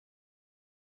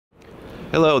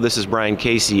Hello, this is Brian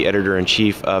Casey,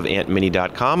 Editor-in-Chief of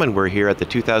AntMini.com, and we're here at the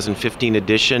 2015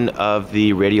 edition of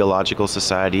the Radiological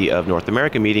Society of North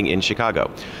America meeting in Chicago.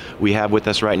 We have with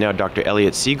us right now Dr.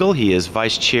 Eliot Siegel. He is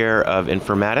Vice Chair of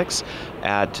Informatics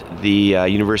at the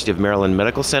University of Maryland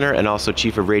Medical Center and also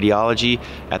Chief of Radiology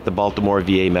at the Baltimore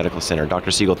VA Medical Center.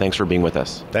 Dr. Siegel, thanks for being with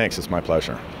us. Thanks, it's my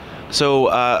pleasure. So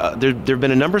there have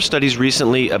been a number of studies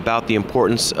recently about the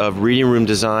importance of reading room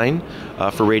design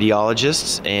for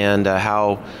radiologists and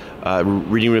how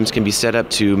reading rooms can be set up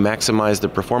to maximize the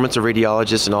performance of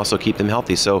radiologists and also keep them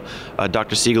healthy. So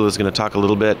Dr. Siegel is going to talk a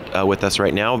little bit with us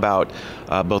right now about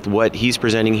both what he's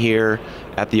presenting here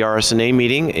at the RSNA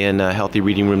meeting in healthy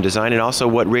reading room design, and also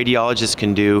what radiologists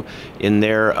can do in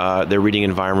their reading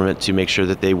environment to make sure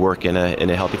that they work in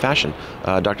a healthy fashion.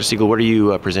 Dr. Siegel, what are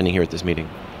you presenting here at this meeting?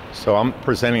 So I'm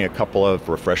presenting a couple of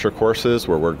refresher courses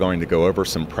where we're going to go over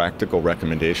some practical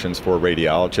recommendations for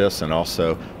radiologists and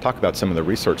also talk about some of the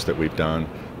research that we've done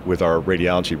with our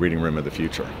radiology reading room of the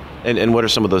future. And what are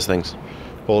some of those things?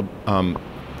 Well,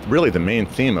 really the main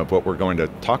theme of what we're going to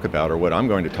talk about, or what I'm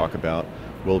going to talk about,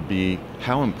 will be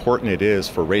how important it is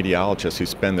for radiologists who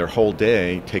spend their whole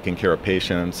day taking care of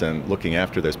patients and looking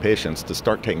after those patients to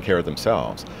start taking care of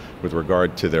themselves with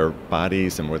regard to their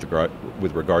bodies and with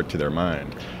regard to their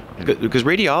mind. Because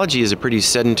radiology is a pretty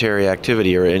sedentary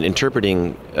activity, or in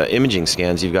interpreting imaging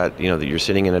scans. You've got, that you're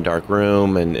sitting in a dark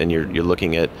room and you're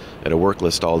looking at a work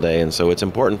list all day, and so it's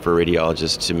important for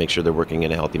radiologists to make sure they're working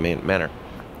in a healthy manner.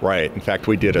 Right. In fact,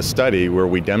 we did a study where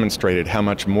we demonstrated how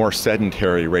much more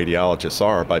sedentary radiologists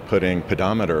are by putting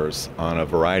pedometers on a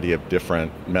variety of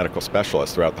different medical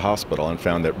specialists throughout the hospital, and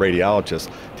found that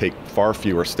radiologists take far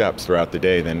fewer steps throughout the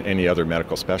day than any other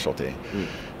medical specialty.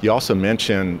 You also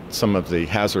mentioned some of the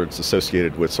hazards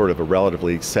associated with sort of a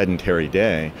relatively sedentary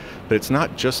day, but it's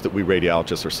not just that we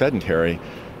radiologists are sedentary,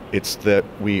 it's that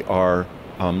we are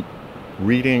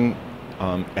reading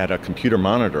at a computer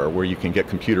monitor where you can get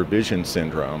computer vision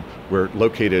syndrome. We're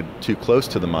located too close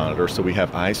to the monitor, so we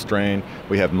have eye strain.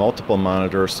 We have multiple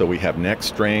monitors, so we have neck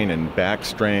strain and back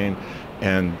strain.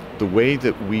 And the way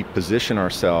that we position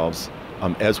ourselves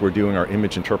as we're doing our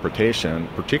image interpretation,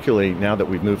 particularly now that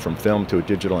we've moved from film to a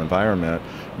digital environment,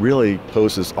 really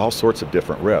poses all sorts of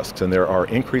different risks. And there are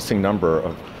increasing number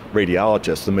of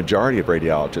radiologists, the majority of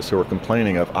radiologists, who are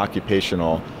complaining of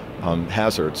occupational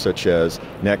hazards such as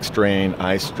neck strain,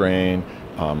 eye strain,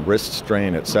 wrist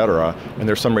strain, etc. And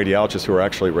there's some radiologists who are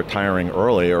actually retiring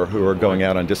early or who are going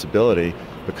out on disability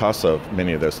because of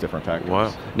many of those different factors.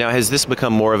 Wow. Now, has this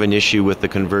become more of an issue with the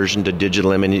conversion to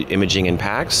digital imaging in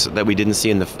PACS that we didn't see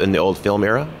in the old film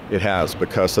era? It has,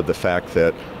 because of the fact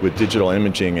that with digital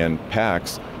imaging and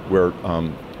PACS, we're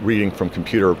reading from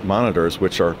computer monitors,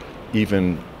 which are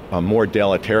even more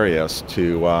deleterious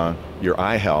to your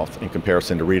eye health in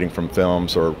comparison to reading from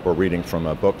films or reading from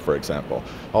a book, for example.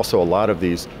 Also, a lot of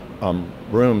these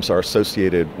rooms are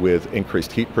associated with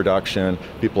increased heat production.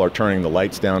 People are turning the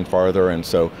lights down farther, and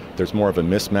so there's more of a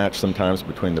mismatch sometimes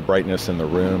between the brightness in the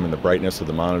room and the brightness of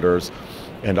the monitors.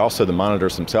 And also the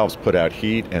monitors themselves put out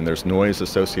heat, and there's noise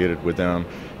associated with them.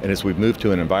 And as we've moved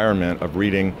to an environment of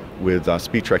reading with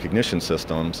speech recognition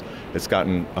systems, it's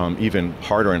gotten even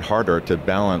harder and harder to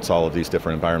balance all of these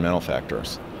different environmental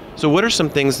factors. So what are some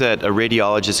things that a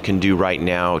radiologist can do right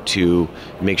now to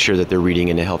make sure that they're reading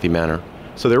in a healthy manner?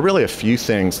 So there are really a few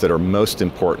things that are most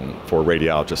important for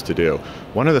radiologists to do.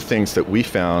 One of the things that we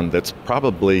found that's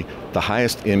probably the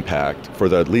highest impact for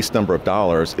the least number of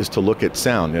dollars is to look at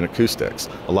sound and acoustics.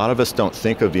 A lot of us don't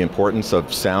think of the importance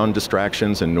of sound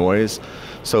distractions and noise.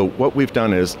 So what we've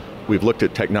done is we've looked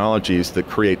at technologies that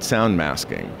create sound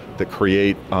masking, that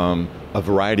create a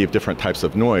variety of different types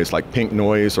of noise, like pink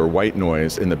noise or white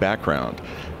noise in the background.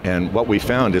 And what we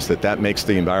found is that makes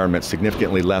the environment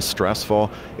significantly less stressful.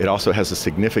 It also has a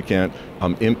significant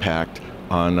impact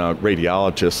on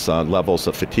radiologists' levels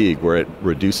of fatigue, where it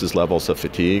reduces levels of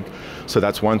fatigue. So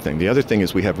that's one thing. The other thing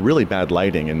is we have really bad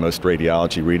lighting in most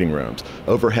radiology reading rooms.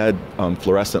 Overhead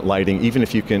fluorescent lighting, even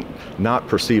if you can not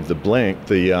perceive the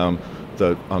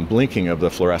blinking of the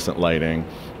fluorescent lighting,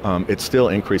 it still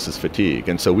increases fatigue.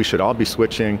 And so we should all be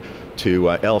switching to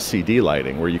LCD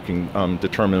lighting, where you can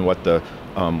determine what the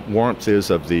warmth is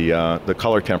of the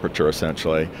color temperature,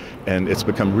 essentially, and it's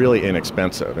become really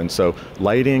inexpensive. And so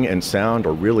lighting and sound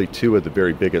are really two of the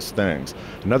very biggest things.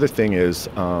 Another thing is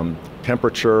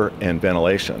temperature and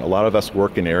ventilation. A lot of us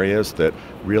work in areas that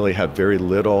really have very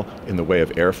little in the way of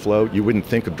airflow. You wouldn't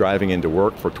think of driving into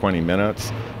work for 20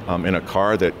 minutes in a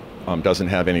car that doesn't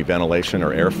have any ventilation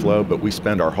or airflow, but we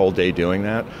spend our whole day doing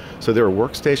that. So there are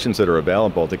workstations that are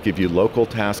available that give you local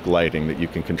task lighting that you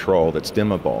can control, that's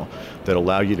dimmable, that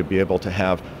allow you to be able to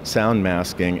have sound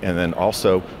masking and then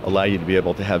also allow you to be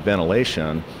able to have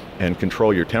ventilation and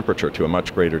control your temperature to a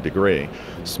much greater degree.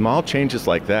 Small changes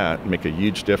like that make a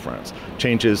huge difference.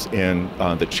 Changes in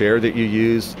the chair that you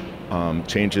use,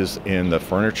 changes in the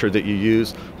furniture that you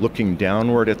use, looking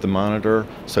downward at the monitor,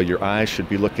 so your eyes should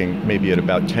be looking maybe at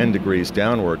about 10 degrees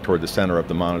downward toward the center of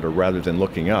the monitor rather than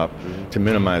looking up to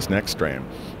minimize neck strain.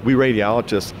 We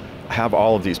radiologists have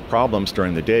all of these problems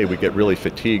during the day. We get really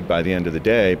fatigued by the end of the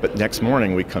day, but next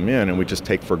morning we come in and we just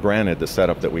take for granted the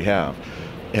setup that we have.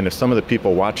 And if some of the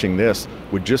people watching this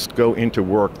would just go into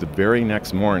work the very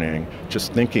next morning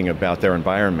just thinking about their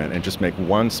environment and just make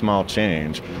one small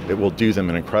change, it will do them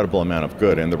an incredible amount of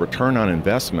good. And the return on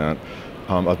investment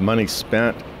of money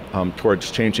spent towards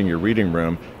changing your reading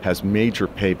room has major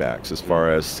paybacks as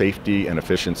far as safety and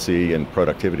efficiency and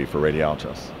productivity for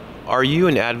radiologists. Are you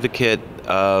an advocate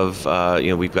of,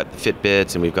 we've got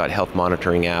Fitbits and we've got health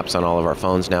monitoring apps on all of our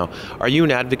phones now. Are you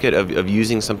an advocate of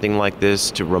using something like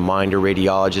this to remind a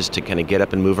radiologist to kind of get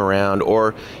up and move around?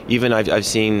 Or even I've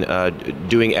seen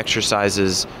doing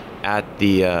exercises at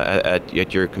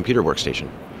your computer workstation?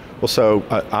 Well, so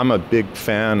I'm a big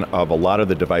fan of a lot of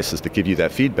the devices that give you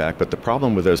that feedback, but the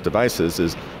problem with those devices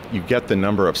is you get the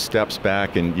number of steps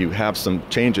back and you have some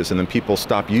changes and then people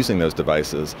stop using those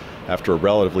devices after a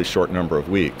relatively short number of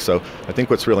weeks. So I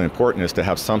think what's really important is to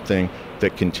have something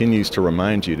that continues to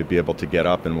remind you to be able to get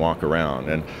up and walk around.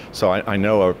 And so I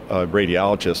know a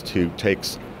radiologist who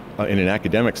takes in an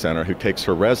academic center who takes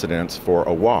her residents for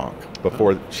a walk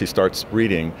before she starts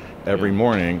reading every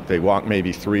morning. They walk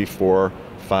maybe 3, 4,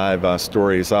 5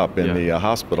 stories up in the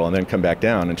hospital and then come back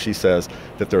down, and she says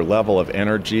that their level of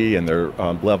energy and their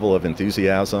level of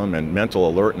enthusiasm and mental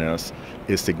alertness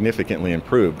is significantly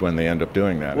improved when they end up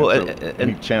doing that. Well, and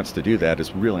any chance to do that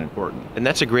is really important. And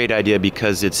that's a great idea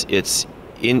because it's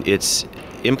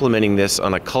implementing this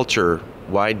on a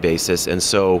culture-wide basis, and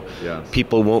so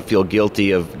people won't feel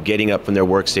guilty of getting up from their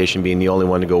workstation being the only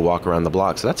one to go walk around the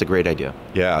block. So that's a great idea.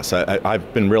 Yes,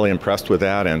 I've been really impressed with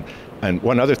that. And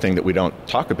one other thing that we don't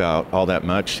talk about all that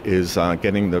much is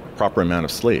getting the proper amount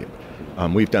of sleep.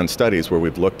 We've done studies where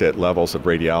we've looked at levels of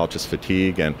radiologist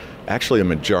fatigue, and actually a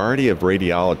majority of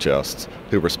radiologists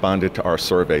who responded to our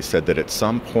survey said that at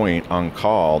some point on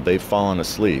call they've fallen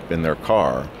asleep in their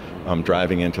car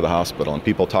driving into the hospital. And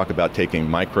people talk about taking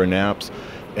micro naps,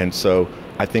 and so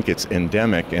I think it's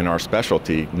endemic in our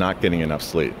specialty not getting enough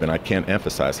sleep, and I can't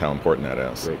emphasize how important that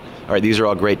is. Great. All right, these are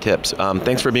all great tips.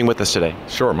 Thanks for being with us today.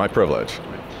 Sure, my privilege.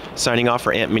 Signing off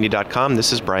for AmpMini.com,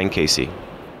 this is Brian Casey.